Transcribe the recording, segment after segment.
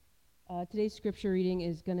Today's scripture reading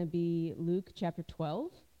is going to be Luke chapter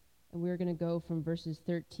 12, and we're going to go from verses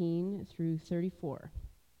 13 through 34.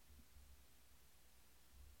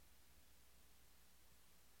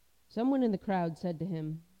 Someone in the crowd said to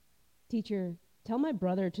him, "Teacher, tell my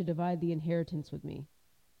brother to divide the inheritance with me."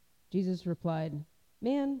 Jesus replied,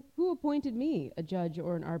 "Man, who appointed me a judge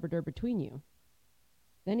or an arbiter between you?"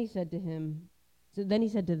 Then he said to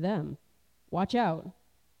them, "Watch out.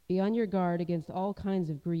 Be on your guard against all kinds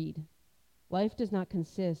of greed. Life does not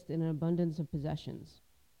consist in an abundance of possessions."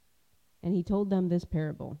 And he told them this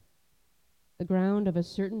parable. The ground of a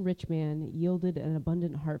certain rich man yielded an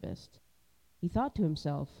abundant harvest. He thought to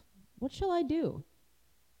himself, "What shall I do?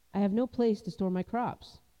 I have no place to store my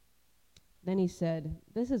crops." Then he said,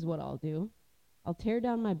 "This is what I'll do. I'll tear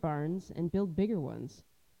down my barns and build bigger ones,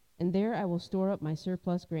 and there I will store up my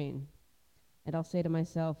surplus grain. And I'll say to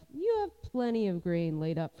myself, you have plenty of grain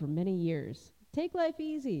laid up for many years. Take life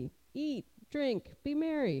easy. Eat, drink, be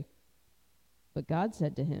merry." But God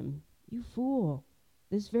said to him, "You fool,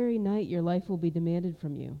 this very night your life will be demanded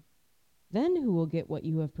from you. Then who will get what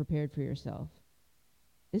you have prepared for yourself?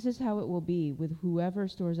 This is how it will be with whoever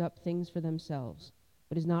stores up things for themselves,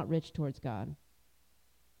 but is not rich towards God."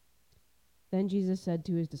 Then Jesus said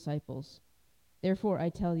to his disciples, "Therefore I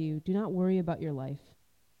tell you, do not worry about your life,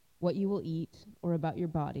 what you will eat, or about your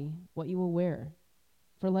body, what you will wear.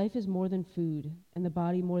 For life is more than food, and the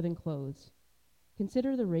body more than clothes.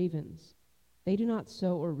 Consider the ravens. They do not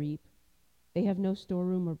sow or reap. They have no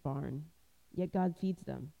storeroom or barn, yet God feeds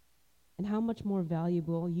them. And how much more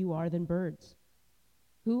valuable you are than birds.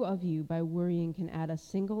 Who of you, by worrying, can add a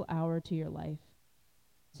single hour to your life?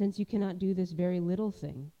 Since you cannot do this very little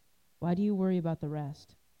thing, why do you worry about the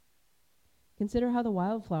rest? Consider how the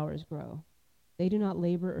wildflowers grow. They do not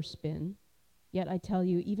labor or spin. Yet I tell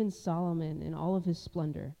you, even Solomon in all of his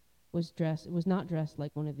splendor was not dressed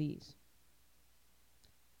like one of these.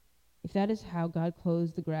 If that is how God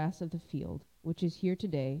clothes the grass of the field, which is here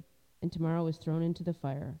today and tomorrow is thrown into the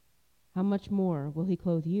fire, how much more will he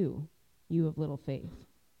clothe you, you of little faith?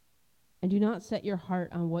 And do not set your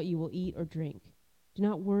heart on what you will eat or drink. Do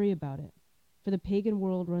not worry about it, for the pagan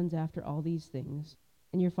world runs after all these things,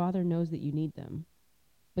 and your Father knows that you need them.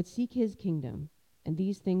 But seek his kingdom, and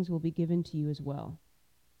these things will be given to you as well.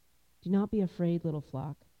 Do not be afraid, little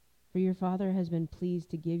flock, for your Father has been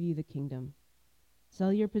pleased to give you the kingdom.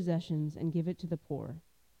 Sell your possessions and give it to the poor.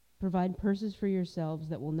 Provide purses for yourselves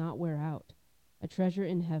that will not wear out, a treasure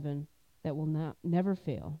in heaven that will never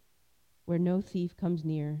fail, where no thief comes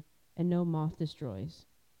near and no moth destroys.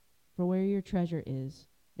 For where your treasure is,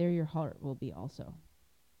 there your heart will be also."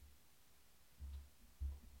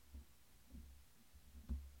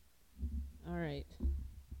 All right.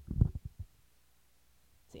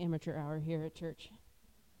 It's amateur hour here at church.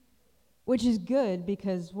 Which is good,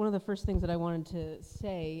 because one of the first things that I wanted to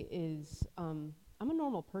say is I'm a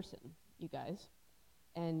normal person, you guys.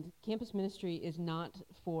 And campus ministry is not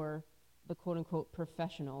for the quote-unquote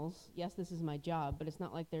professionals. Yes, this is my job, but it's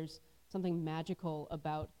not like there's something magical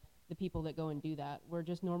about the people that go and do that. We're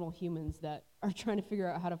just normal humans that are trying to figure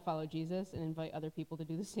out how to follow Jesus and invite other people to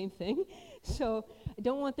do the same thing. So I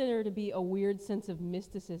don't want there to be a weird sense of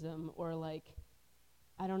mysticism or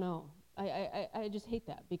I don't know. I just hate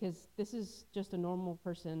that, because this is just a normal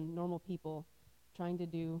person, normal people trying to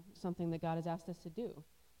do something that God has asked us to do.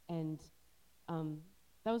 And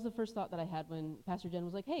that was the first thought that I had when Pastor Jen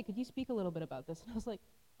was like, "Hey, could you speak a little bit about this?" And I was like,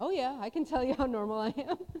 "Oh yeah, I can tell you how normal I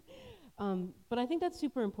am." But I think that's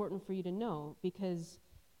super important for you to know, because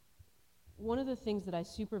one of the things that I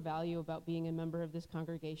super value about being a member of this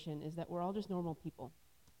congregation is that we're all just normal people.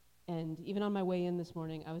 And even on my way in this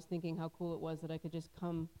morning, I was thinking how cool it was that I could just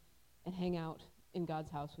come and hang out in God's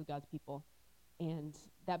house with God's people, and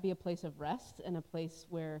that be a place of rest and a place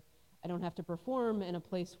where I don't have to perform, and a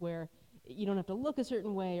place where you don't have to look a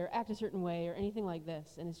certain way or act a certain way or anything like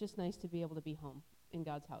this. And it's just nice to be able to be home in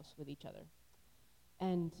God's house with each other.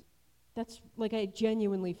 And that's I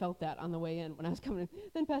genuinely felt that on the way in when I was coming in.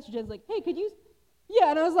 Then Pastor Jen's like, "Hey, could you?" Yeah,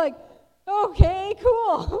 and I was like, "Okay,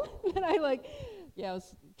 cool." And I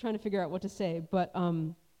was trying to figure out what to say, but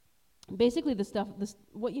basically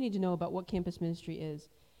what you need to know about what campus ministry is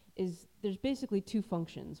there's basically two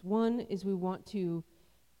functions. One is we want to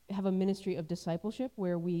have a ministry of discipleship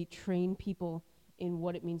where we train people in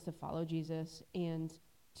what it means to follow Jesus, and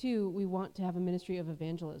two, we want to have a ministry of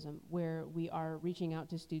evangelism where we are reaching out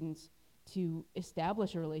to students to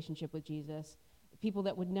establish a relationship with Jesus. People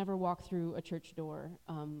that would never walk through a church door,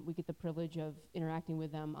 we get the privilege of interacting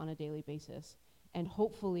with them on a daily basis. And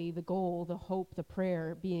hopefully the goal, the hope, the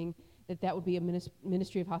prayer being that would be a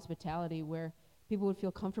ministry of hospitality where people would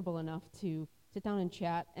feel comfortable enough to sit down and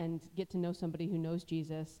chat and get to know somebody who knows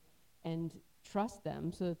Jesus and trust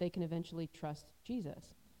them so that they can eventually trust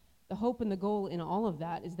Jesus. The hope and the goal in all of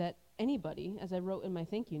that is that anybody, as I wrote in my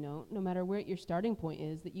thank you note, no matter where your starting point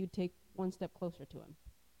is, that you take one step closer to him.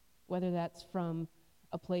 Whether that's from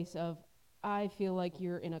a place of, I feel like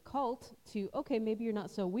you're in a cult, to, okay, maybe you're not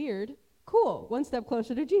so weird, cool, one step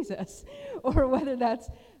closer to Jesus. Or whether that's,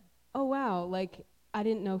 oh wow, like I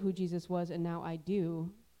didn't know who Jesus was and now I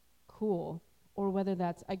do, cool. Or whether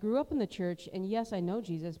that's, I grew up in the church and yes, I know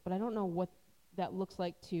Jesus, but I don't know what that looks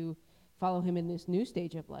like to follow him in this new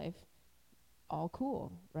stage of life. All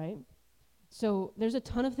cool, right? So there's a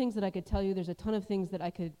ton of things that I could tell you. There's a ton of things that I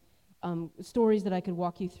could, stories that I could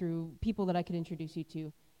walk you through, people that I could introduce you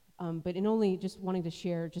to. But in only just wanting to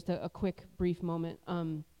share just a quick, brief moment,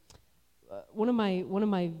 one of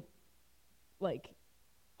my like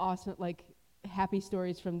awesome, like happy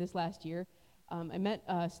stories from this last year, I met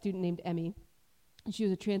a student named Emmy. She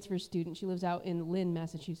was a transfer student. She lives out in Lynn,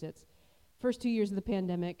 Massachusetts. First 2 years of the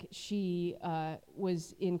pandemic, she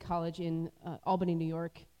was in college in Albany, New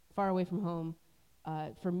York, far away from home,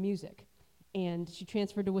 for music. And she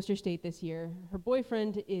transferred to Worcester State this year. Her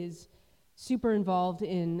boyfriend is super involved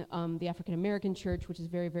in the African American church, which is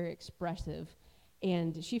very, very expressive.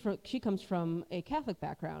 And she comes from a Catholic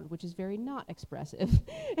background, which is very not expressive.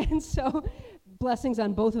 And so blessings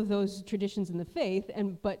on both of those traditions in the faith,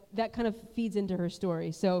 but that kind of feeds into her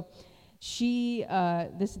story. So she,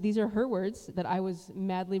 these are her words that I was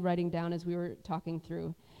madly writing down as we were talking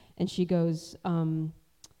through. And she goes,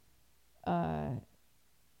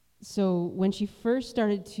 so when she first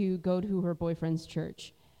started to go to her boyfriend's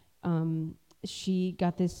church, she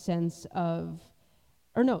got this sense of,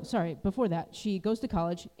 before that, she goes to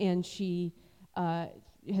college and she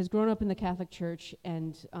has grown up in the Catholic Church,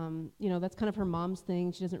 and that's kind of her mom's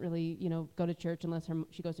thing. She doesn't really, go to church unless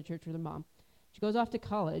she goes to church with her mom. She goes off to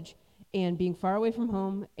college, and being far away from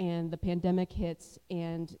home, and the pandemic hits,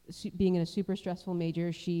 and being in a super stressful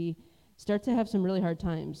major, she starts to have some really hard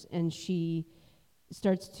times, and she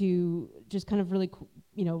starts to just kind of really,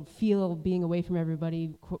 feel being away from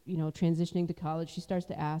everybody, transitioning to college. She starts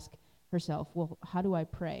to ask herself, well, how do I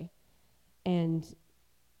pray? And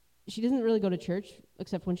she doesn't really go to church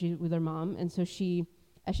except when she's with her mom. And so as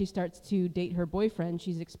she starts to date her boyfriend,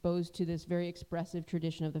 she's exposed to this very expressive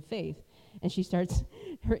tradition of the faith. And she starts,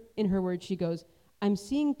 in her words, she goes, I'm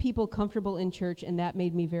seeing people comfortable in church, and that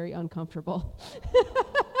made me very uncomfortable.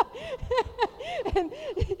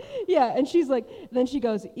 And she's like, then she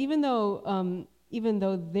goes, even though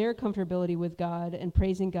their comfortability with God and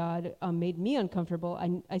praising God made me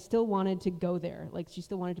uncomfortable, I still wanted to go there. Like, she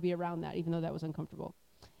still wanted to be around that, even though that was uncomfortable.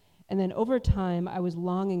 And then over time, I was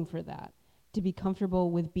longing for that, to be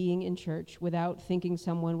comfortable with being in church without thinking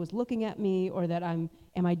someone was looking at me or that am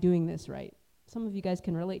I doing this right? Some of you guys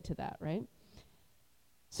can relate to that, right?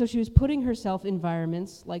 So she was putting herself in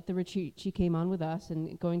environments like the retreat she came on with us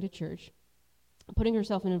and going to church, putting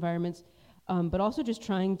herself in environments, but also just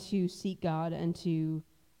trying to seek God and to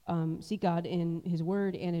seek God in his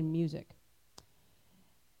word and in music.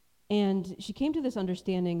 And she came to this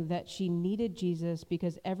understanding that she needed Jesus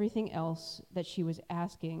because everything else that she was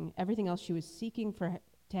asking, everything else she was seeking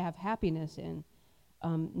to have happiness in,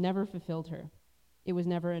 never fulfilled her. It was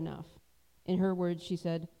never enough. In her words, she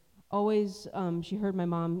said, always, she heard my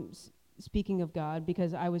mom speaking of God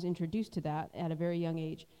because I was introduced to that at a very young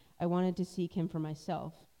age. I wanted to seek him for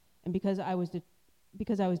myself. And because I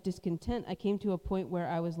was discontent, I came to a point where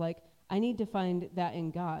I was like, I need to find that in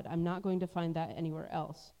God. I'm not going to find that anywhere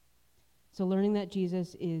else. So learning that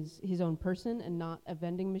Jesus is his own person and not a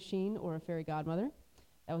vending machine or a fairy godmother,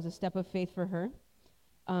 that was a step of faith for her.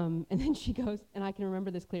 And then she goes, and I can remember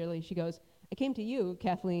this clearly, she goes, I came to you,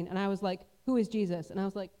 Kathleen, and I was like, who is Jesus? And I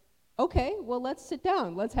was like, okay, well, let's sit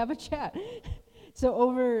down. Let's have a chat.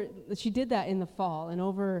 So she did that in the fall, and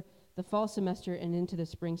over the fall semester and into the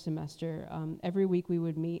spring semester, every week we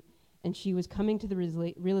would meet, and she was coming to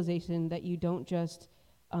the realization that you don't just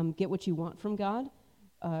get what you want from God,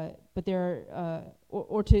 but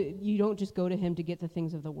you don't just go to him to get the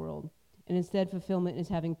things of the world. And instead, fulfillment is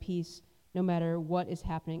having peace no matter what is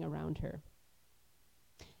happening around her.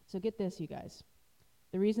 So get this, you guys.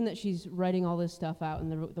 The reason that she's writing all this stuff out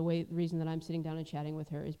and the reason that I'm sitting down and chatting with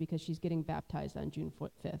her is because she's getting baptized on June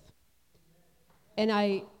 5th. And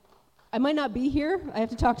I might not be here. I have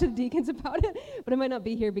to talk to the deacons about it, but I might not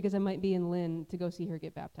be here because I might be in Lynn to go see her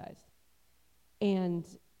get baptized. And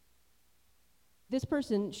this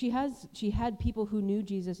person, she had people who knew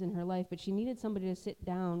Jesus in her life, but she needed somebody to sit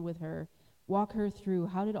down with her, walk her through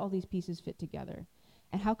how did all these pieces fit together,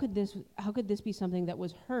 and how could this be something that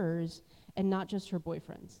was hers and not just her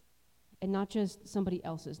boyfriend's. and not just somebody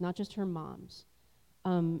else's, not just her mom's.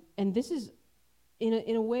 And this is,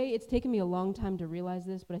 in a way, it's taken me a long time to realize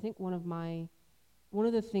this, but I think one of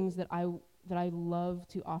the things that I love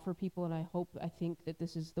to offer people, and I think that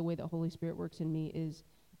this is the way that Holy Spirit works in me, is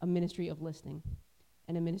a ministry of listening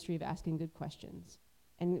and a ministry of asking good questions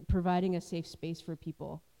and providing a safe space for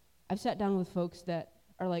people. I've sat down with folks that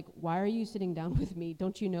are like, why are you sitting down with me?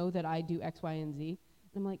 Don't you know that I do X, Y, and Z? And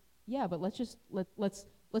I'm like, yeah, but let's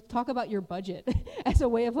talk about your budget as a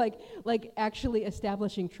way of like actually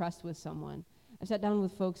establishing trust with someone. I sat down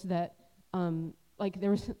with folks that,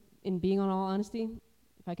 there was, in being on all honesty,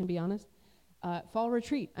 if I can be honest, fall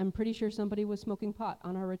retreat. I'm pretty sure somebody was smoking pot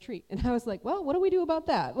on our retreat. And I was like, well, what do we do about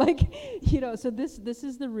that? So this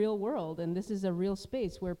is the real world, and this is a real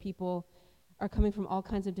space where people are coming from all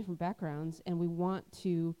kinds of different backgrounds, and we want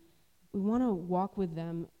to walk with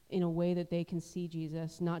them in a way that they can see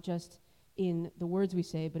Jesus, not just in the words we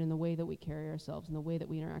say, but in the way that we carry ourselves and the way that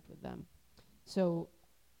we interact with them. So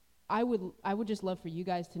I would just love for you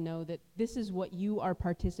guys to know that this is what you are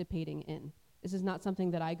participating in. This is not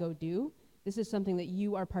something that I go do. This is something that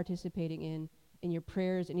you are participating in your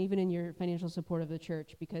prayers and even in your financial support of the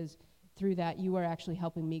church, because through that you are actually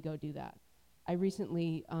helping me go do that. I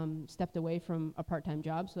recently stepped away from a part-time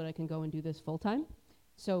job so that I can go and do this full-time.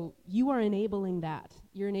 So you are enabling that.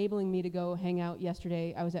 You're enabling me to go hang out.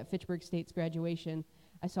 Yesterday, I was at Fitchburg State's graduation.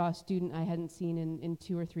 I saw a student I hadn't seen in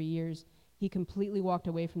 2 or 3 years. He completely walked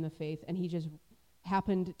away from the faith, and he just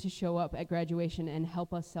happened to show up at graduation and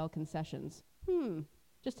help us sell concessions.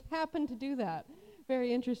 Just happened to do that.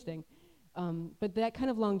 Very interesting. But that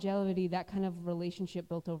kind of longevity, that kind of relationship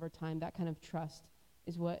built over time, that kind of trust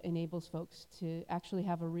is what enables folks to actually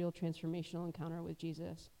have a real transformational encounter with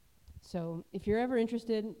Jesus. So if you're ever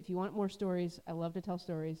interested, if you want more stories, I love to tell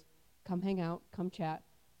stories. Come hang out, come chat.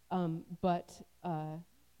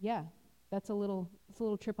 Yeah, that's a little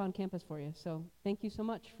trip on campus for you. So thank you so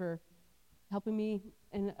much for helping me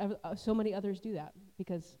and so many others do that,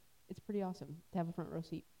 because it's pretty awesome to have a front row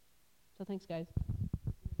seat. So thanks, guys.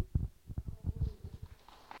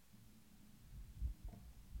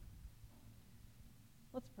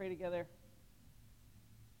 Let's pray together.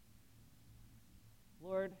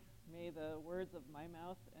 Lord, may the words of my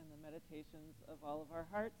mouth and the meditations of all of our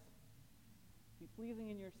hearts be pleasing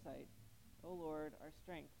in your sight, O Lord, our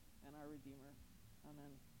strength and our Redeemer.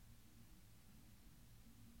 Amen.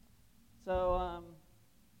 So,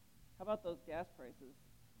 how about those gas prices?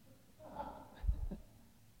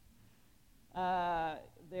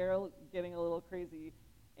 They're getting a little crazy.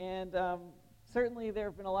 And certainly there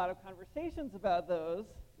have been a lot of conversations about those.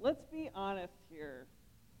 Let's be honest here.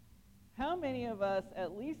 How many of us,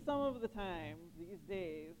 at least some of the time these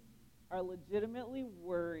days, are legitimately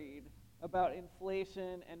worried about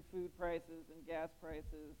inflation and food prices and gas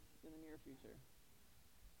prices in the near future?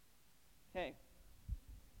 Okay.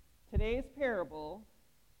 Today's parable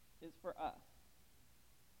is for us.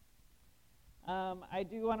 I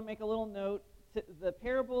do want to make a little note. The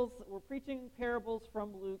parables, we're preaching parables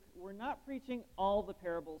from Luke. We're not preaching all the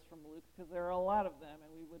parables from Luke, because there are a lot of them,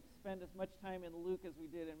 and we would spend as much time in Luke as we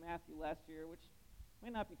did in Matthew last year, which may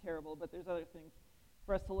not be terrible, but there's other things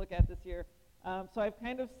for us to look at this year. So I've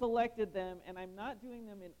kind of selected them, and I'm not doing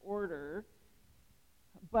them in order,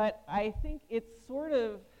 but I think it's sort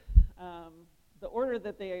of the order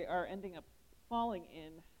that they are ending up falling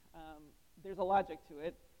in. There's a logic to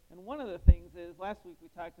it. And one of the things is, last week we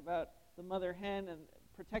talked about the mother hen and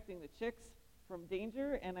protecting the chicks from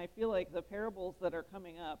danger, and I feel like the parables that are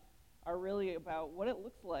coming up are really about what it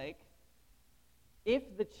looks like if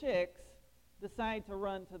the chicks decide to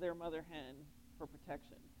run to their mother hen for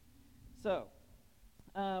protection. So,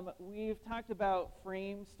 we've talked about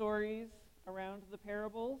frame stories around the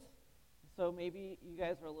parables, so maybe you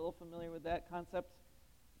guys are a little familiar with that concept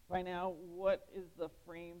by now. What is the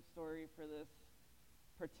frame story for this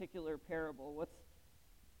particular parable?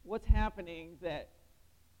 What's happening that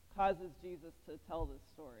causes Jesus to tell this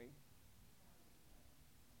story?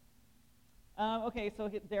 Okay, so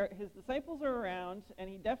his disciples are around, and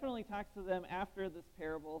he definitely talks to them after this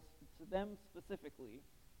parable, to them specifically.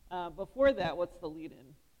 Before that, what's the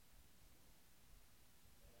lead-in?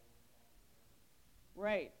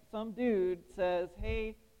 Right, some dude says,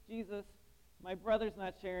 hey, Jesus, my brother's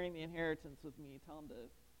not sharing the inheritance with me. Tell him to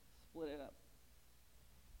split it up.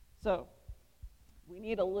 So, we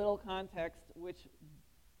need a little context, which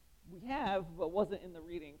we have, but wasn't in the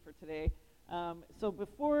reading for today. So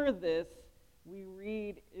before this, we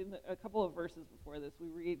read, in a couple of verses before this, we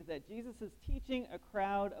read that Jesus is teaching a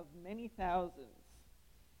crowd of many thousands.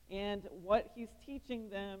 And what he's teaching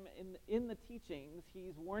them in the teachings,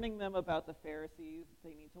 he's warning them about the Pharisees. They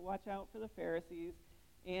need to watch out for the Pharisees.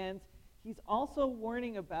 And he's also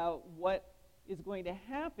warning about what is going to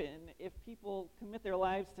happen if people commit their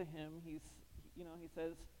lives to him. He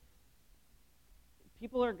says,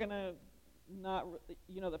 people are going to not,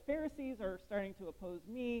 the Pharisees are starting to oppose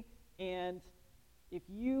me, and if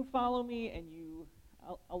you follow me and you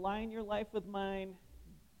align your life with mine,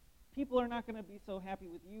 people are not going to be so happy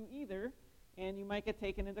with you either, and you might get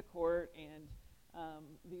taken into court, and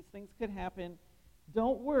these things could happen.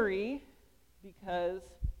 Don't worry, because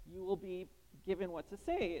you will be given what to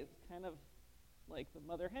say. It's kind of like the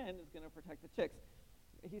mother hen is going to protect the chicks.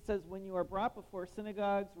 He says, when you are brought before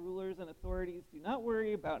synagogues, rulers, and authorities, do not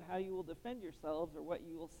worry about how you will defend yourselves or what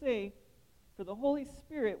you will say, for the Holy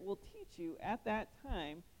Spirit will teach you at that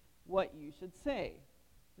time what you should say,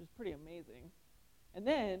 which is pretty amazing. And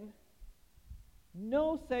then,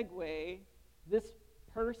 no segue, this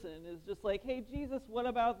person is just like, hey, Jesus, what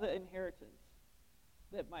about the inheritance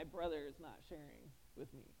that my brother is not sharing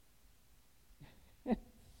with me? It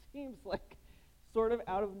seems like sort of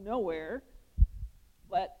out of nowhere,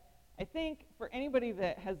 but I think for anybody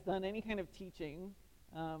that has done any kind of teaching,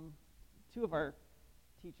 two of our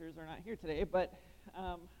teachers are not here today, but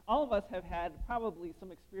all of us have had probably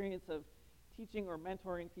some experience of teaching or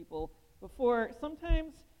mentoring people before.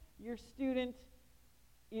 Sometimes your student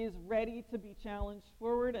is ready to be challenged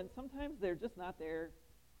forward, and sometimes they're just not there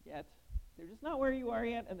yet. They're just not where you are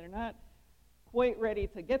yet, and they're not quite ready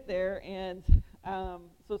to get there. And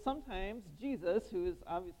so sometimes Jesus, who is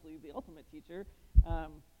obviously the ultimate teacher,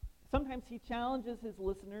 sometimes he challenges his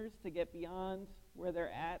listeners to get beyond where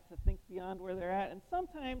they're at, to think beyond where they're at, and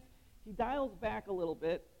sometimes he dials back a little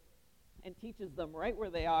bit and teaches them right where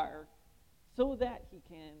they are so that he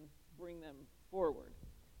can bring them forward.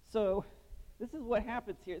 So this is what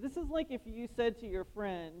happens here. This is like if you said to your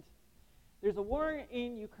friend, there's a war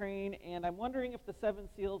in Ukraine, and I'm wondering if the 7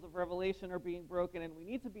 seals of Revelation are being broken, and we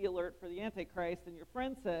need to be alert for the Antichrist, and your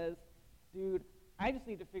friend says, dude, I just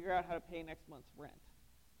need to figure out how to pay next month's rent.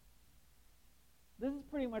 This is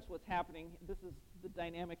pretty much what's happening. This is the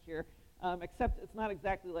dynamic here, except it's not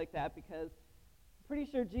exactly like that, because I'm pretty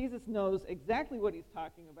sure Jesus knows exactly what he's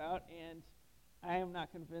talking about, and I am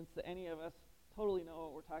not convinced that any of us totally know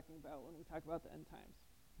what we're talking about when we talk about the end times.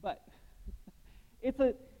 But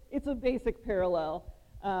it's a basic parallel.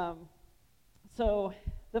 So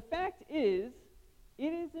the fact is,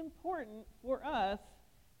 it is important for us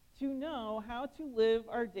to know how to live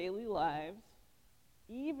our daily lives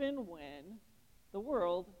even when the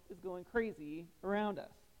world is going crazy around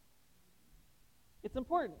us. It's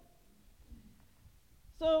important.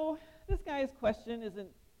 So this guy's question isn't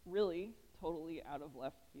really totally out of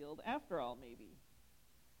left field after all, maybe.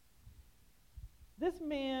 This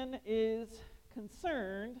man is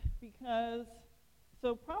concerned because,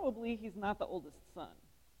 so probably he's not the oldest son.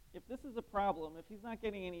 If this is a problem, if he's not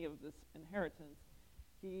getting any of this inheritance,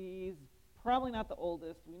 he's probably not the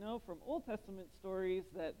oldest. We know from Old Testament stories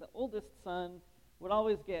that the oldest son would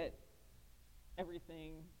always get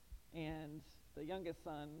everything, and the youngest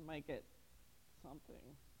son might get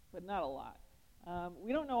something, but not a lot.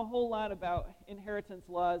 We don't know a whole lot about inheritance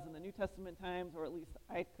laws in the New Testament times, or at least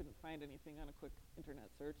I couldn't find anything on a quick internet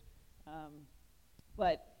search.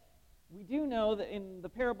 But we do know that in the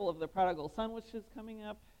parable of the prodigal son, which is coming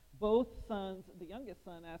up, both sons, the youngest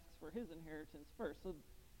son asks for his inheritance first. So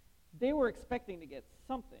they were expecting to get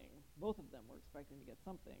something. Both of them were expecting to get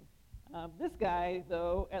something. This guy,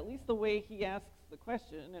 though, at least the way he asks the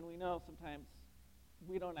question, and we know sometimes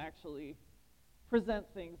we don't actually present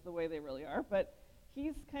things the way they really are, but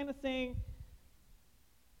he's kind of saying,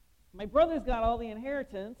 my brother's got all the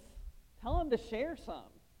inheritance, tell him to share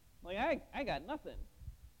some. Like, I got nothing.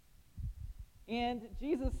 And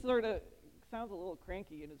Jesus sort of sounds a little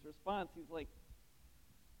cranky in his response. He's like,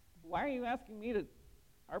 why are you asking me to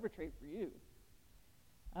arbitrate for you?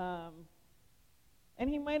 And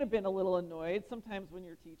he might have been a little annoyed. Sometimes when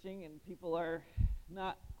you're teaching and people are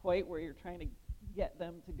not quite where you're trying to get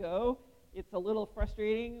them to go, it's a little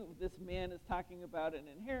frustrating. This man is talking about an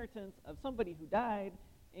inheritance of somebody who died,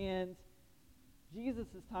 and Jesus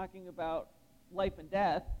is talking about life and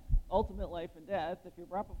death, ultimate life and death. If you're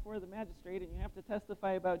brought before the magistrate and you have to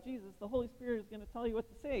testify about Jesus, the Holy Spirit is going to tell you what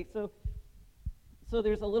to say. So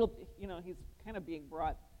there's a little, he's kind of being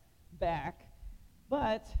brought back.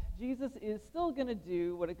 But Jesus is still going to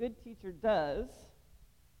do what a good teacher does.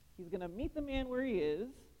 He's going to meet the man where he is,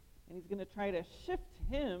 and he's going to try to shift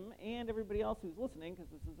him and everybody else who's listening, because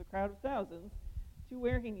this is a crowd of thousands, to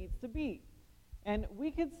where he needs to be. And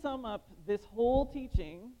we could sum up this whole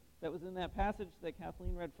teaching that was in that passage that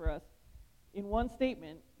Kathleen read for us in one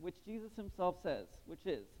statement, which Jesus himself says, which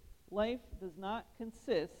is, life does not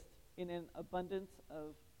consist in an abundance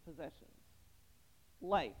of possessions.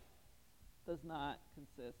 Life does not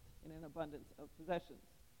consist in an abundance of possessions.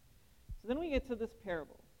 So then we get to this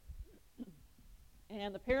parable.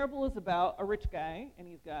 And the parable is about a rich guy, and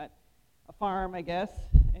he's got a farm, I guess,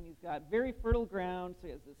 and he's got very fertile ground, so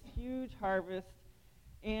he has this huge harvest.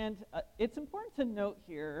 And it's important to note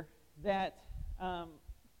here that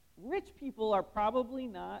rich people are probably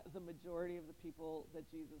not the majority of the people that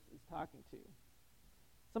Jesus is talking to.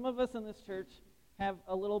 Some of us in this church have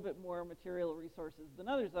a little bit more material resources than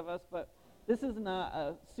others of us, but this is not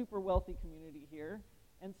a super wealthy community here.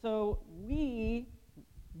 And so we,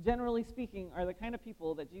 generally speaking, are the kind of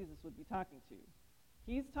people that Jesus would be talking to.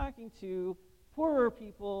 He's talking to poorer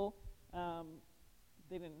people.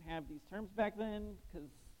 They didn't have these terms back then because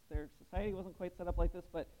their society wasn't quite set up like this,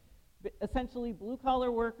 but essentially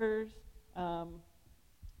blue-collar workers,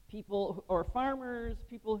 people or farmers,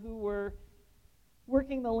 people who were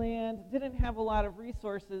working the land, didn't have a lot of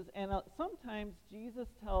resources, and sometimes Jesus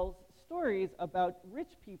tells stories about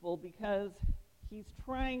rich people because he's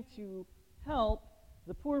trying to help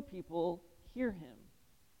the poor people hear him.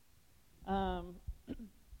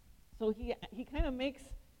 So he kind of makes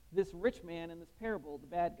this rich man in this parable the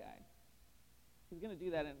bad guy. He's going to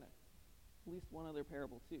do that in at least one other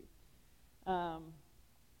parable too.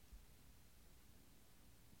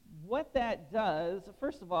 What that does,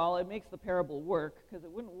 first of all, it makes the parable work, because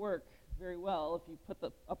it wouldn't work very well if you put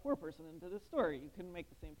a poor person into the story. You couldn't make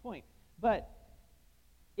the same point. But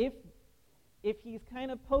if he's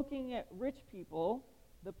kind of poking at rich people,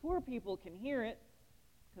 the poor people can hear it,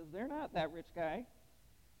 because they're not that rich guy,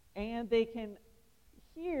 and they can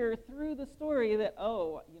hear through the story that,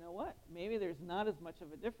 oh, you know what, maybe there's not as much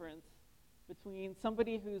of a difference between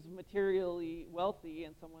somebody who's materially wealthy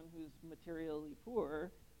and someone who's materially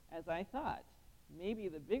poor as I thought. Maybe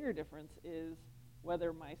the bigger difference is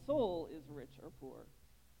whether my soul is rich or poor.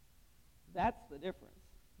 That's the difference.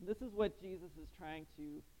 This is what Jesus is trying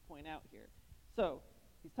to point out here. So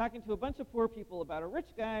he's talking to a bunch of poor people about a rich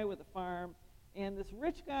guy with a farm, and this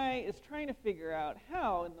rich guy is trying to figure out,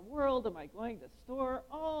 how in the world am I going to store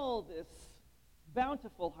all this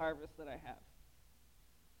bountiful harvest that I have?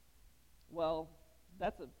 Well,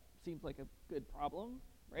 seems like a good problem,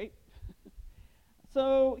 right?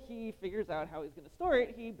 So he figures out how he's going to store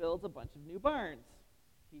it. He builds a bunch of new barns.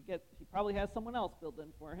 He probably has someone else build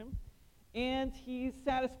them for him. And he's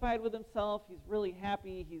satisfied with himself. He's really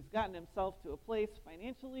happy. He's gotten himself to a place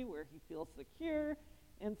financially where he feels secure.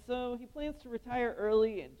 And so he plans to retire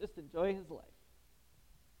early and just enjoy his life.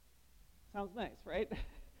 Sounds nice, right?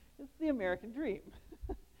 It's the American dream.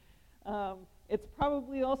 It's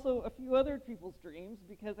probably also a few other people's dreams,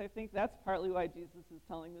 because I think that's partly why Jesus is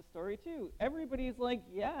telling this story too. Everybody's like,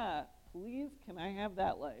 yeah, please, can I have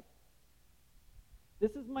that life?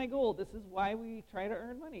 This is my goal. This is why we try to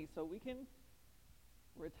earn money, so we can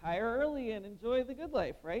retire early and enjoy the good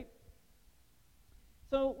life, right?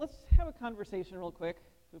 So let's have a conversation real quick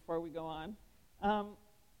before we go on.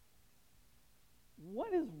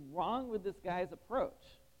 What is wrong with this guy's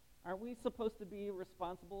approach? Aren't we supposed to be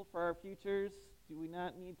responsible for our futures? Do we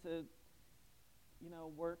not need to,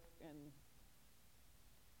 work and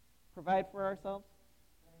provide for ourselves?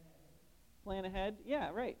 Plan ahead? Yeah,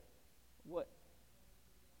 right. What?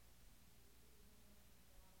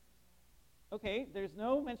 Okay, there's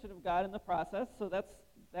no mention of God in the process, so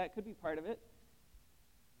that could be part of it.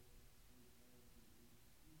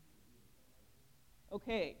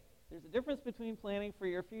 Okay, there's a difference between planning for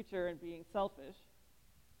your future and being selfish.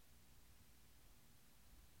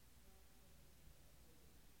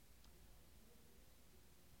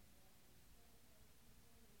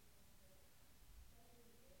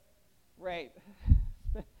 Right.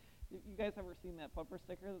 You guys ever seen that bumper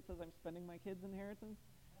sticker that says, I'm spending my kids' inheritance?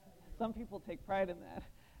 Some people take pride in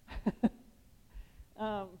that.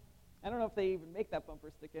 I don't know if they even make that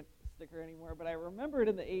bumper sticker anymore, but I remember it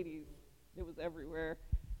in the 80s. It was everywhere.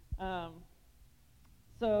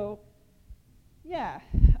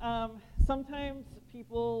 Sometimes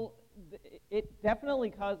people, it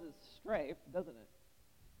definitely causes strife, doesn't it?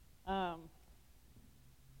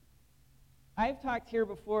 I've talked here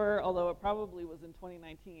before, although it probably was in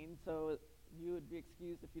 2019, so you would be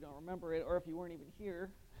excused if you don't remember it, or if you weren't even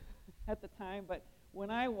here at the time. But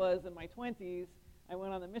when I was in my 20s, I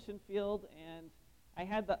went on the mission field, and I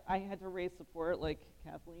had to raise support like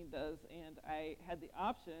Kathleen does, and I had the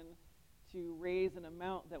option to raise an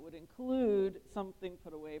amount that would include something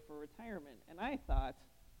put away for retirement. And I thought,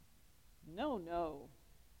 no,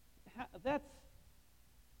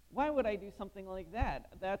 why would I do something like that?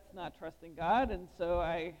 That's not trusting God, and so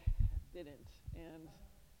I didn't. And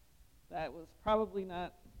that was probably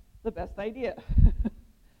not the best idea.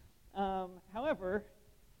 However,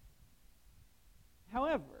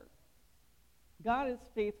 God is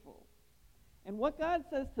faithful. And what God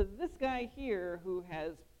says to this guy here who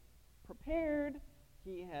has prepared,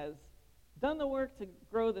 he has done the work to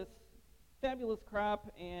grow this fabulous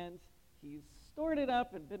crop, and he's stored it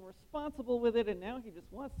up and been responsible with it, and now he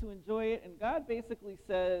just wants to enjoy it. And God basically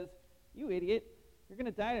says, you idiot, you're going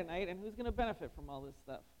to die tonight, and who's going to benefit from all this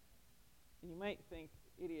stuff? And you might think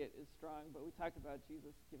idiot is strong, but we talked about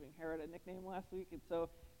Jesus giving Herod a nickname last week. And so,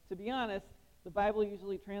 to be honest, the Bible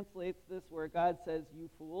usually translates this where God says, you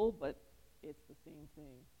fool, but it's the same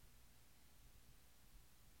thing.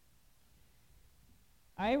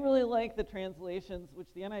 I really like the translations, which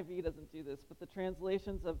the NIV doesn't do this, but the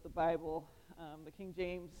translations of the Bible, the King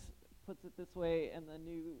James puts it this way, and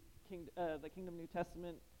the Kingdom New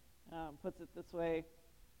Testament puts it this way,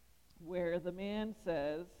 where the man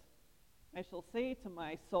says, I shall say to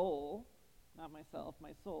my soul, not myself,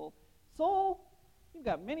 my soul, soul, you've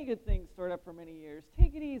got many good things stored up for many years.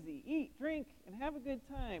 Take it easy, eat, drink, and have a good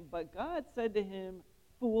time. But God said to him,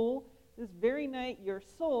 fool, this very night your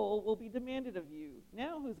soul will be demanded of you.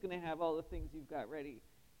 Now who's going to have all the things you've got ready?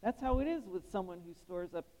 That's how it is with someone who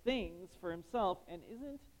stores up things for himself and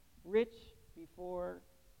isn't rich before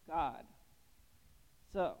God.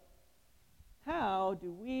 So, how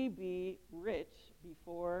do we be rich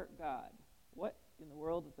before God? What in the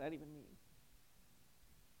world does that even mean?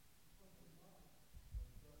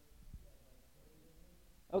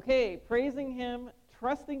 Okay, praising Him,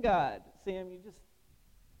 trusting God. Sam, you just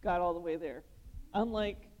got all the way there.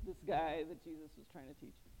 Unlike this guy that Jesus was trying to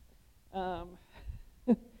teach.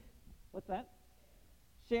 What's that?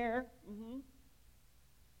 Share. Mm-hmm.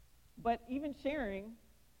 But even sharing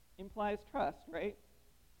implies trust, right?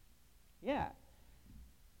 Yeah.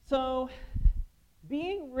 So,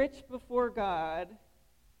 being rich before God,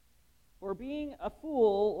 or being a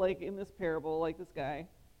fool, like in this parable, like this guy,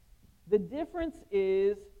 the difference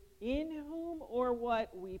is in whom or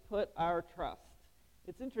what we put our trust.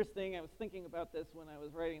 It's interesting, I was thinking about this when I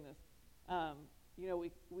was writing this.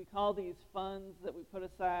 We call these funds that we put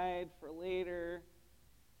aside for later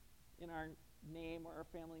in our name or our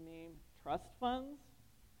family name trust funds.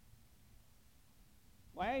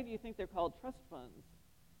 Why do you think they're called trust funds?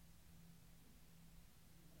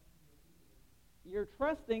 You're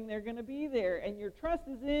trusting they're going to be there, and your trust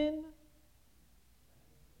is in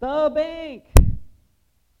the bank,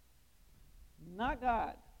 not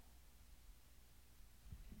God.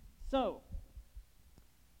 So,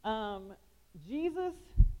 Jesus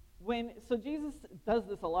does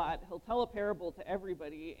this a lot. He'll tell a parable to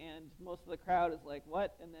everybody, and most of the crowd is like,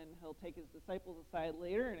 what? And then he'll take his disciples aside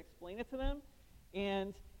later and explain it to them.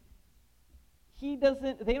 And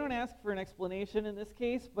they don't ask for an explanation in this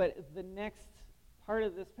case, but the next part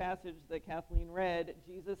of this passage that Kathleen read,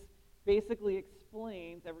 Jesus basically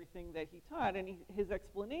explains everything that he taught. And his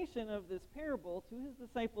explanation of this parable to his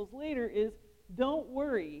disciples later is, don't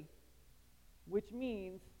worry, which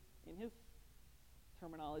means, in his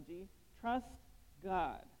terminology, trust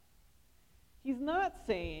God. He's not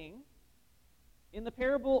saying, in the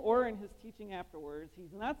parable or in his teaching afterwards,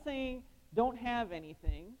 he's not saying don't have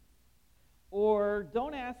anything, or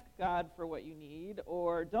don't ask God for what you need,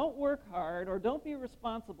 or don't work hard, or don't be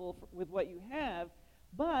responsible with what you have,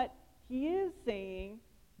 but he is saying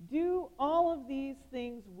do all of these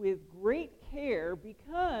things with great care,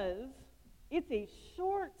 because it's a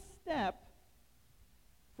short step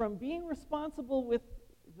from being responsible with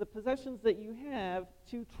the possessions that you have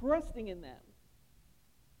to trusting in them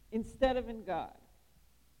instead of in God.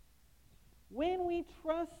 When we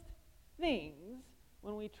trust things,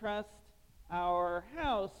 when we trust our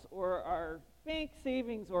house or our bank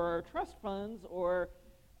savings or our trust funds or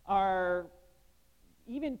our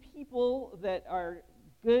even people that are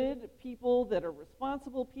good people, that are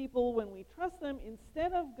responsible people, when we trust them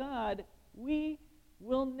instead of God, we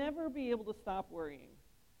will never be able to stop worrying.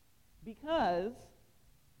 Because,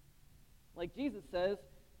 like Jesus says,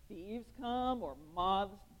 thieves come, or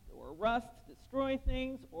moths or rust destroy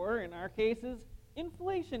things, or in our cases,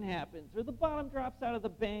 inflation happens, or the bottom drops out of the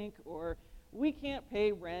bank, or we can't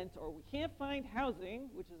pay rent, or we can't find housing,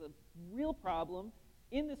 which is a real problem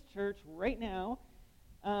in this church right now.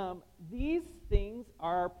 These things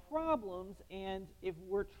are problems, and if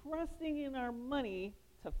we're trusting in our money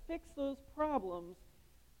to fix those problems,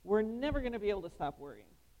 we're never going to be able to stop worrying.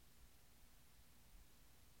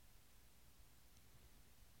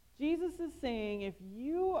 Jesus is saying, if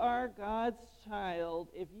you are God's child,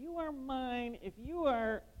 if you are mine, if you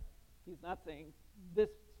are He's not saying this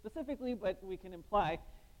specifically, but we can imply.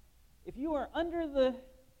 If you are under the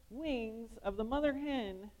wings of the mother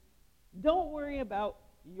hen, don't worry about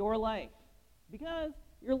your life, because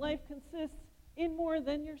your life consists in more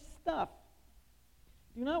than your stuff.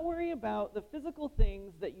 Do not worry about the physical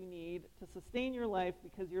things that you need to sustain your life,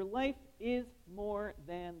 because your life is more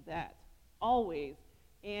than that, always.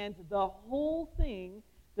 And the whole thing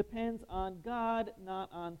depends on God, not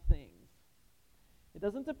on things. It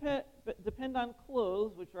doesn't depend on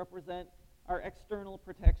clothes, which represent our external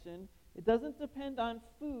protection. It doesn't depend on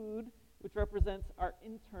food, which represents our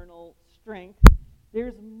internal strength.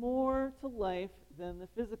 There's more to life than the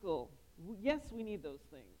physical. Yes, we need those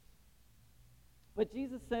things. But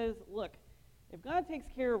Jesus says, look, if God takes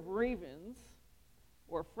care of ravens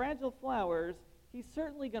or fragile flowers, he's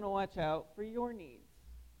certainly going to watch out for your needs.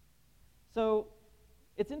 So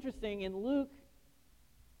it's interesting, in Luke,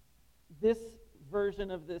 this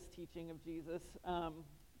version of this teaching of Jesus,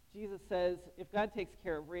 Jesus says, if God takes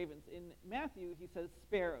care of ravens. In Matthew, he says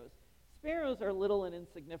sparrows. Sparrows are little and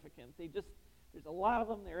insignificant. There's a lot of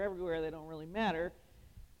them. They're everywhere. They don't really matter.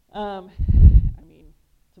 To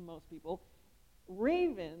most people.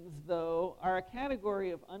 Ravens, though, are a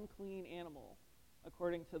category of unclean animal,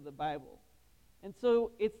 according to the Bible. And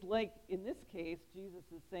so it's like, in this case, Jesus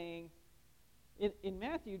is saying, in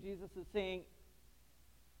Matthew, Jesus is saying,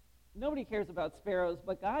 nobody cares about sparrows,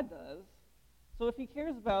 but God does. So if he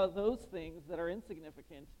cares about those things that are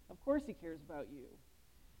insignificant, of course he cares about you.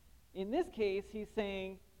 In this case, he's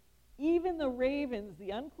saying, even the ravens, the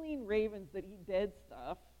unclean ravens that eat dead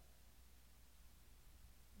stuff,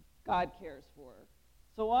 God cares for.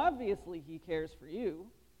 So obviously he cares for you.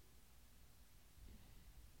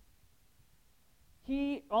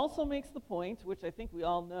 He also makes the point, which I think we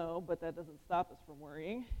all know, but that doesn't stop us from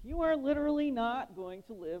worrying. You are literally not going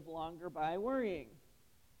to live longer by worrying.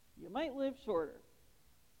 You might live shorter.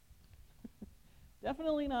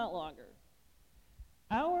 Definitely not longer.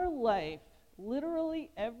 Our life,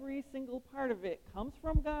 literally every single part of it, comes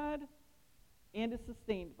from God and is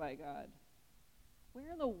sustained by God.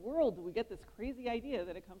 Where in the world do we get this crazy idea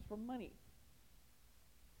that it comes from money?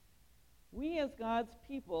 We as God's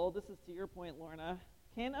people, this is to your point, Lorna,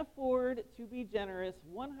 can afford to be generous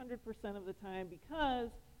 100% of the time because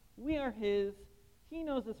we are his. He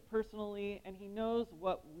knows us personally, and he knows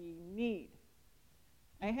what we need.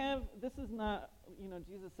 This is not,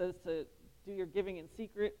 Jesus says to do your giving in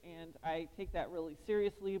secret, and I take that really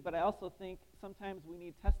seriously, but I also think sometimes we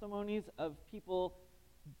need testimonies of people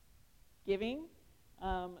giving.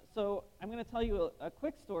 So I'm going to tell you a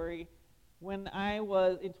quick story. When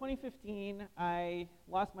in 2015, I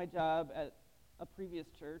lost my job at a previous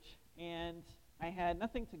church, and I had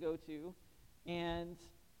nothing to go to, and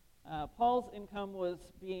Paul's income was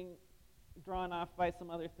being drawn off by some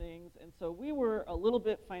other things, and so we were a little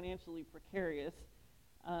bit financially precarious,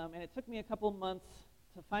 and it took me a couple months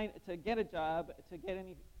to get a job, to get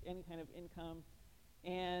any kind of income,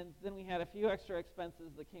 and then we had a few extra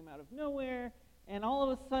expenses that came out of nowhere. And all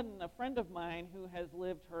of a sudden, a friend of mine who has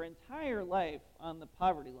lived her entire life on the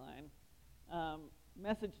poverty line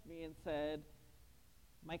messaged me and said,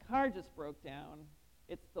 my car just broke down.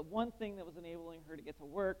 It's the one thing that was enabling her to get to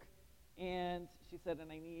work. And she said,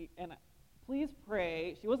 please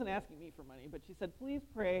pray. She wasn't asking me for money, but she said, please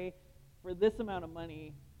pray for this amount of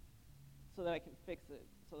money so that I can fix it,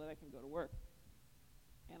 so that I can go to work.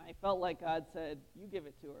 And I felt like God said, you give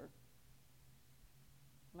it to her.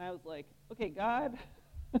 And I was like, okay, God,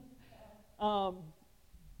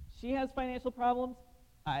 she has financial problems.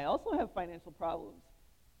 I also have financial problems.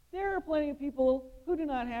 There are plenty of people who do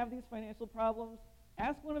not have these financial problems.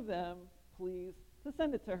 Ask one of them, please, to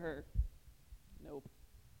send it to her. Nope.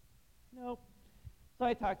 So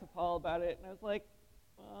I talked to Paul about it, and I was like,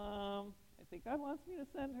 I think God wants me to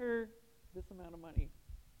send her this amount of money.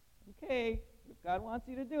 Okay, if God wants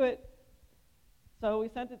you to do it. So we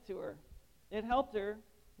sent it to her. It helped her.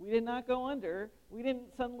 We did not go under. We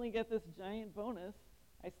didn't suddenly get this giant bonus.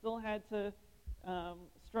 I still had to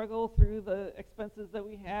struggle through the expenses that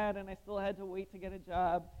we had, and I still had to wait to get a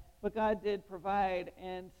job. But God did provide,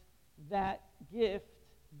 and that gift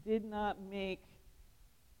did not make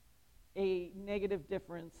a negative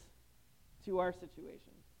difference to our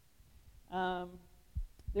situation.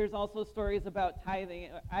 There's also stories about tithing.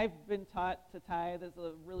 I've been taught to tithe as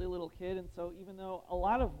a really little kid, and so even though a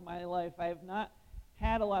lot of my life I have not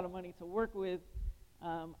had a lot of money to work with,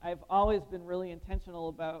 I've always been really intentional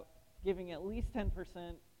about giving at least 10%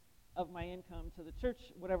 of my income to the church,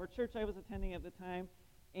 whatever church I was attending at the time.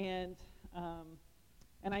 And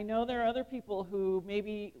I know there are other people who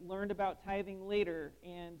maybe learned about tithing later,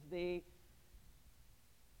 and they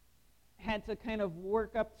had to kind of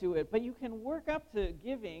work up to it. But you can work up to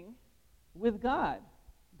giving with God.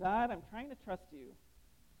 God, I'm trying to trust you.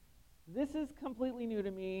 This is completely new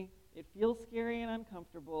to me. It feels scary and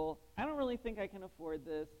uncomfortable. I don't really think I can afford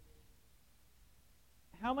this.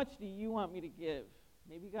 How much do you want me to give?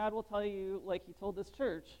 Maybe God will tell you, like he told this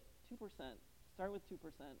church, 2%. Start with 2%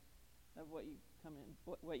 of what you come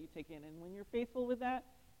in, what you take in. And when you're faithful with that,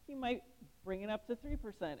 he might bring it up to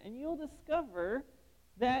 3%. And you'll discover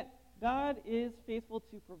that God is faithful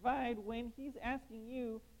to provide when he's asking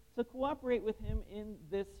you to cooperate with him in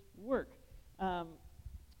this work.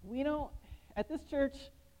 At this church,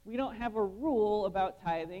 we don't have a rule about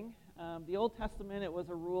tithing. The Old Testament, it was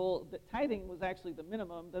a rule that tithing was actually the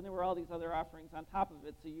minimum. Then there were all these other offerings on top of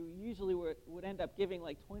it. So you usually would end up giving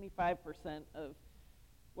like 25% of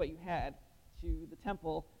what you had to the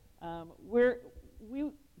temple.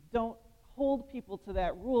 We don't hold people to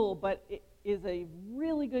that rule, but it is a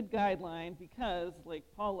really good guideline because, like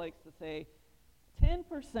Paul likes to say,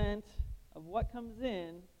 10% of what comes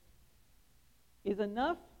in is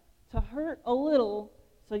enough to hurt a little,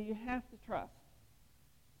 so you have to trust.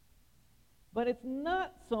 But it's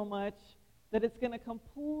not so much that it's going to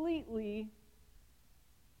completely,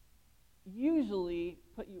 usually,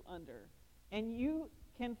 put you under. And you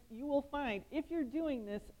will find, if you're doing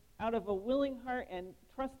this out of a willing heart and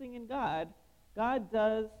trusting in God, God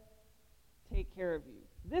does take care of you.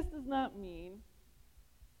 This does not mean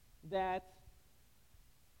that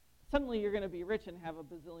suddenly you're going to be rich and have a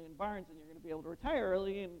bazillion barns and you're going to be able to retire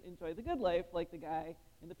early and enjoy the good life like the guy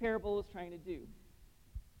in the parable is trying to do.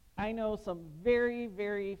 I know some very,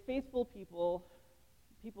 very faithful people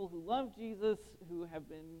who love Jesus, who have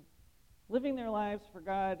been living their lives for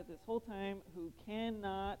God this whole time, who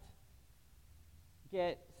cannot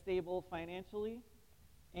get stable financially.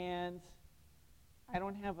 And I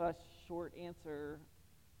don't have a short answer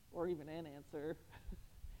or even an answer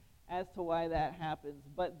as to why that happens.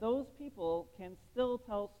 But those people can still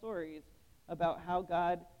tell stories about how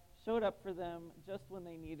God showed up for them just when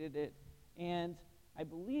they needed it. And I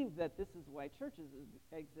believe that this is why churches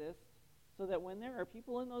exist, so that when there are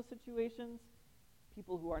people in those situations,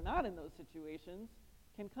 people who are not in those situations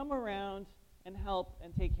can come around and help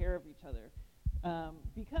and take care of each other.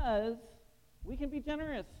 Because we can be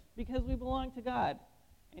generous, because we belong to God,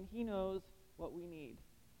 and he knows what we need.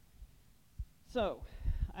 So,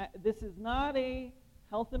 this is not a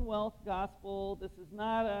health and wealth gospel. This is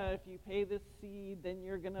not a, if you pay this seed, then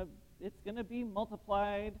it's gonna be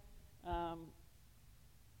multiplied.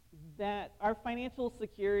 That our financial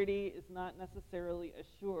security is not necessarily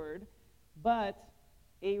assured, but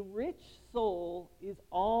a rich soul is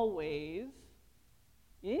always,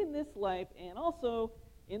 in this life and also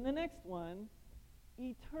in the next one,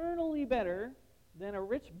 eternally better than a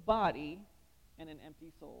rich body and an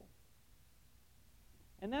empty soul.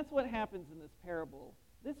 And that's what happens in this parable.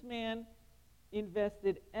 This man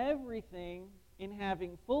invested everything in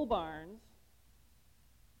having full barns,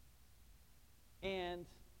 and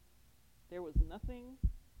there was nothing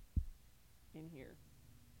in here.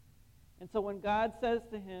 And so when God says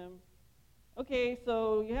to him, okay,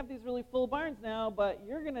 so you have these really full barns now, but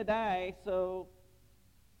you're going to die, so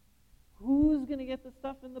who's going to get the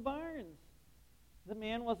stuff in the barns? The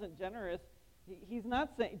man wasn't generous. He's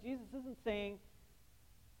not saying, Jesus isn't saying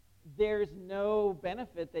there's no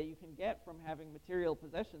benefit that you can get from having material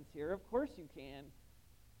possessions here. Of course you can.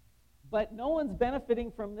 But no one's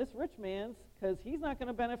benefiting from this rich man's, because he's not going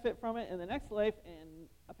to benefit from it in the next life, and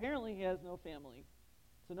apparently he has no family.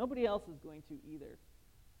 So nobody else is going to either.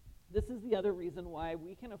 This is the other reason why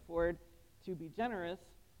we can afford to be generous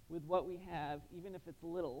with what we have, even if it's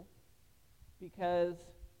little, because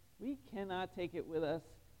we cannot take it with us,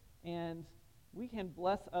 and we can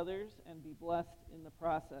bless others and be blessed in the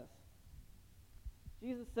process.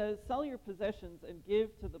 Jesus says, sell your possessions and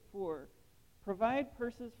give to the poor. Provide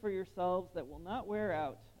purses for yourselves that will not wear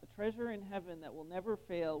out, a treasure in heaven that will never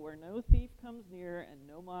fail, where no thief comes near and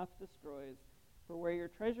no moth destroys. For where your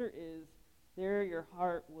treasure is, there your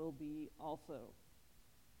heart will be also.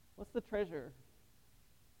 What's the treasure?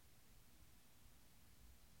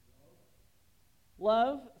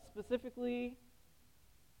 Love, specifically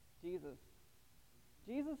Jesus.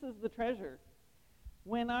 Jesus is the treasure.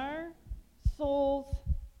 When our souls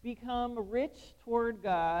become rich toward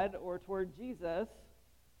God or toward Jesus,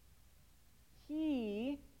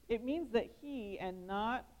 it means that he and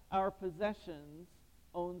not our possessions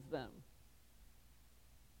owns them.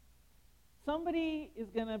 Somebody is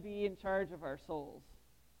going to be in charge of our souls,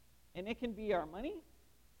 and it can be our money.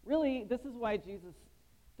 Really, this is why Jesus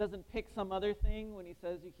doesn't pick some other thing when he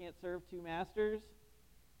says you can't serve two masters.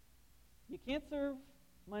 You can't serve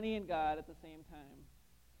money and God at the same time.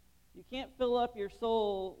 You can't fill up your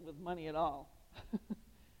soul with money at all.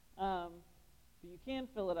 But you can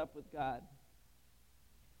fill it up with God.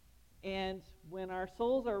 And when our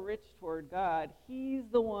souls are rich toward God, He's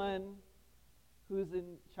the one who's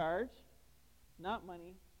in charge, not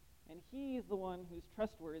money, and He's the one who's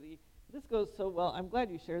trustworthy. This goes so well. I'm glad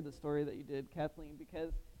you shared the story that you did, Kathleen,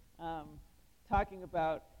 because talking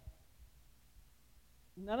about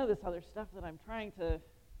none of this other stuff that I'm trying to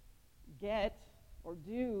get or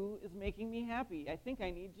do is making me happy. I think I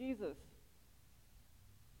need Jesus.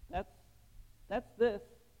 That's this.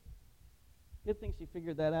 Good thing she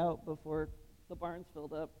figured that out before the barns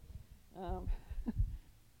filled up.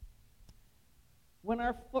 When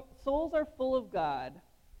our souls are full of God,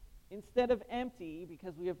 instead of empty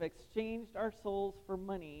because we have exchanged our souls for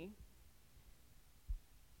money,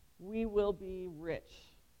 we will be rich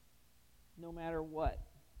no matter what.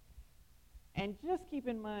 And just keep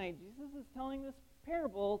in mind, Jesus is telling this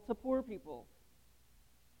parable to poor people.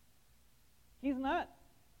 He's not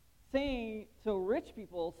saying to rich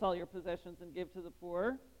people, sell your possessions and give to the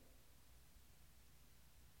poor.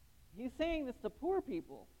 He's saying this to poor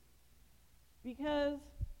people because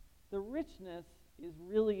the richness is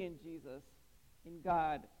really in Jesus, in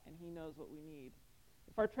God, and He knows what we need.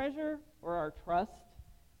 If our treasure or our trust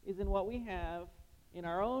is in what we have, in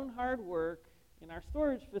our own hard work, in our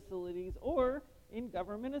storage facilities, or in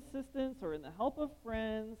government assistance, or in the help of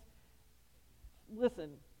friends,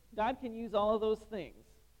 listen, God can use all of those things.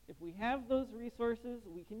 If we have those resources,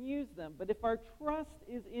 we can use them. But if our trust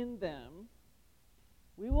is in them,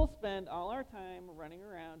 we will spend all our time running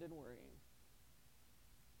around and worrying.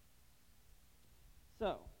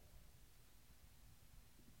 So,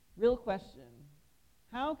 real question,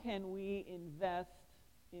 how can we invest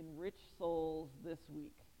in rich souls this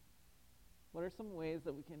week? What are some ways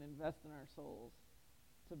that we can invest in our souls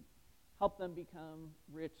to help them become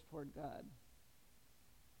rich toward God?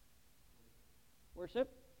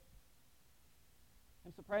 Worship?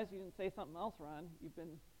 I'm surprised you didn't say something else, Ron. You've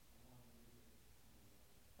been...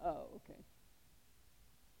 Oh, okay.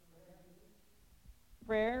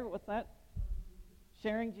 Prayer, what's that?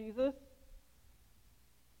 Sharing Jesus?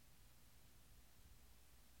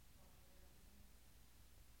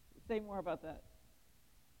 Say more about that.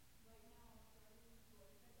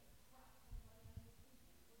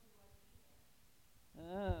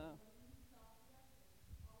 Oh.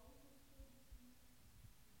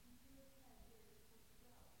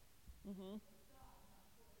 Mm-hmm.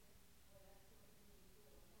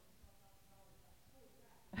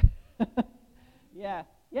 Yeah.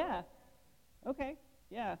 Yeah. Okay.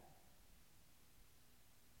 Yeah.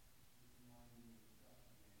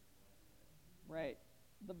 Right.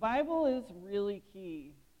 The Bible is really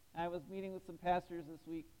key. I was meeting with some pastors this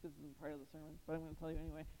week. This isn't part of the sermon, but I'm going to tell you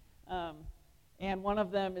anyway. And one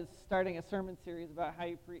of them is starting a sermon series about how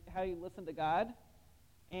you listen to God.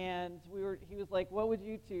 And he was like, "What would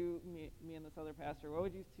you two, me and this other pastor, what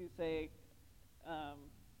would you two say?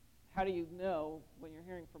 How do you know when you're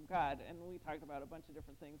hearing from God?" And we talked about a bunch of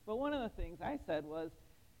different things. But one of the things I said was,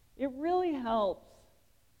 it really helps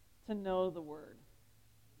to know the Word.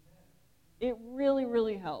 It really,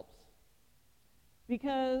 really helps.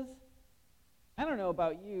 Because, I don't know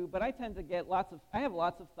about you, but I tend to get I have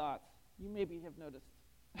lots of thoughts. You maybe have noticed.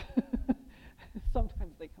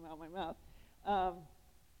 Sometimes they come out of my mouth.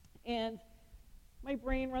 And my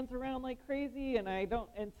brain runs around like crazy, and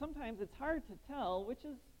sometimes it's hard to tell which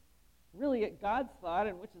is really God's thought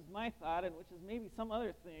and which is my thought and which is maybe some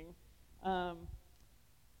other thing.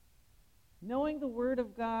 Knowing the Word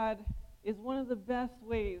of God is one of the best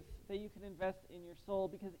ways that you can invest in your soul,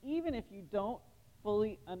 because even if you don't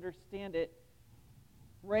fully understand it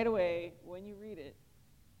right away when you read it,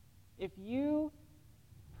 if you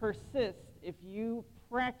persist, if you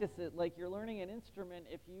practice it like you're learning an instrument,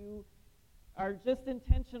 if you are just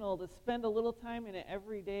intentional to spend a little time in it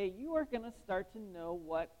every day, you are going to start to know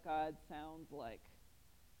what God sounds like.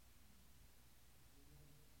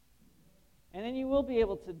 And then you will be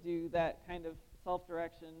able to do that kind of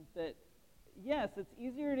self-direction that, yes, it's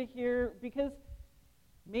easier to hear, because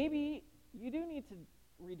maybe you do need to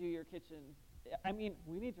redo your kitchen. I mean,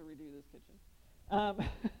 we need to redo this kitchen.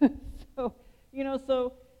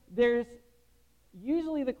 So there's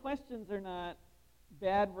usually the questions are not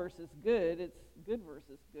bad versus good, it's good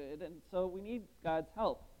versus good, and so we need God's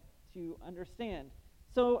help to understand.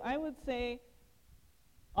 So I would say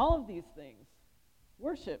all of these things,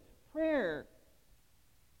 worship, prayer,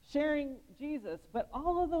 sharing Jesus, but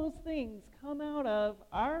all of those things come out of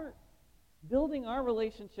our building our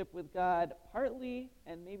relationship with God, partly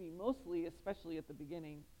and maybe mostly, especially at the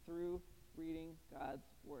beginning, through reading God's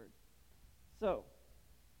Word. So,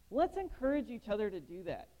 let's encourage each other to do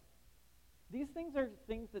that. These things are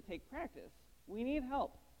things that take practice. We need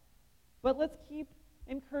help. But let's keep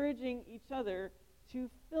encouraging each other to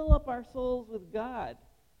fill up our souls with God,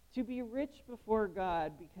 to be rich before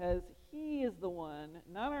God, because He is the one,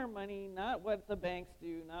 not our money, not what the banks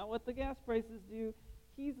do, not what the gas prices do.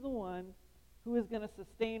 He's the one who is going to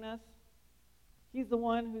sustain us. He's the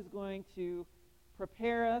one who's going to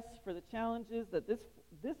prepare us for the challenges that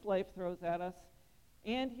this life throws at us,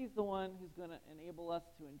 and He's the one who's going to enable us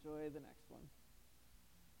to enjoy the next one.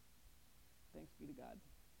 Thanks be to God.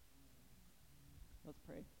 Let's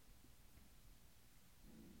pray.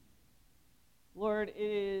 Lord, it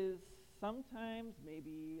is sometimes,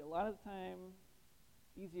 maybe a lot of the time,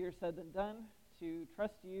 easier said than done to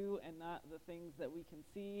trust you and not the things that we can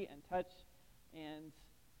see and touch and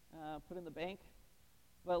put in the bank.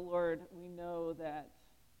 But Lord, we know that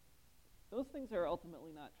those things are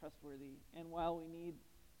ultimately not trustworthy. And while we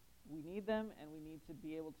need them and we need to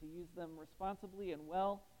be able to use them responsibly and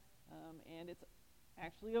well, and it's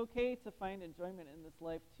actually okay to find enjoyment in this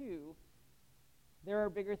life too, there are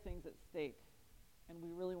bigger things at stake. And we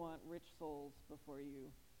really want rich souls before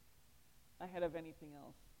you ahead of anything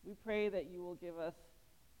else. We pray that you will give us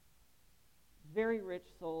very rich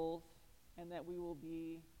souls, and that we will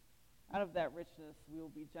be, out of that richness, we will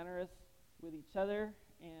be generous with each other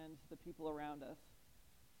and the people around us.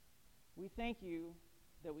 We thank you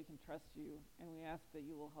that we can trust you, and we ask that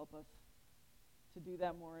you will help us to do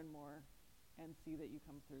that more and more and see that you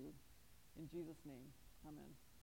come through. In Jesus' name, amen.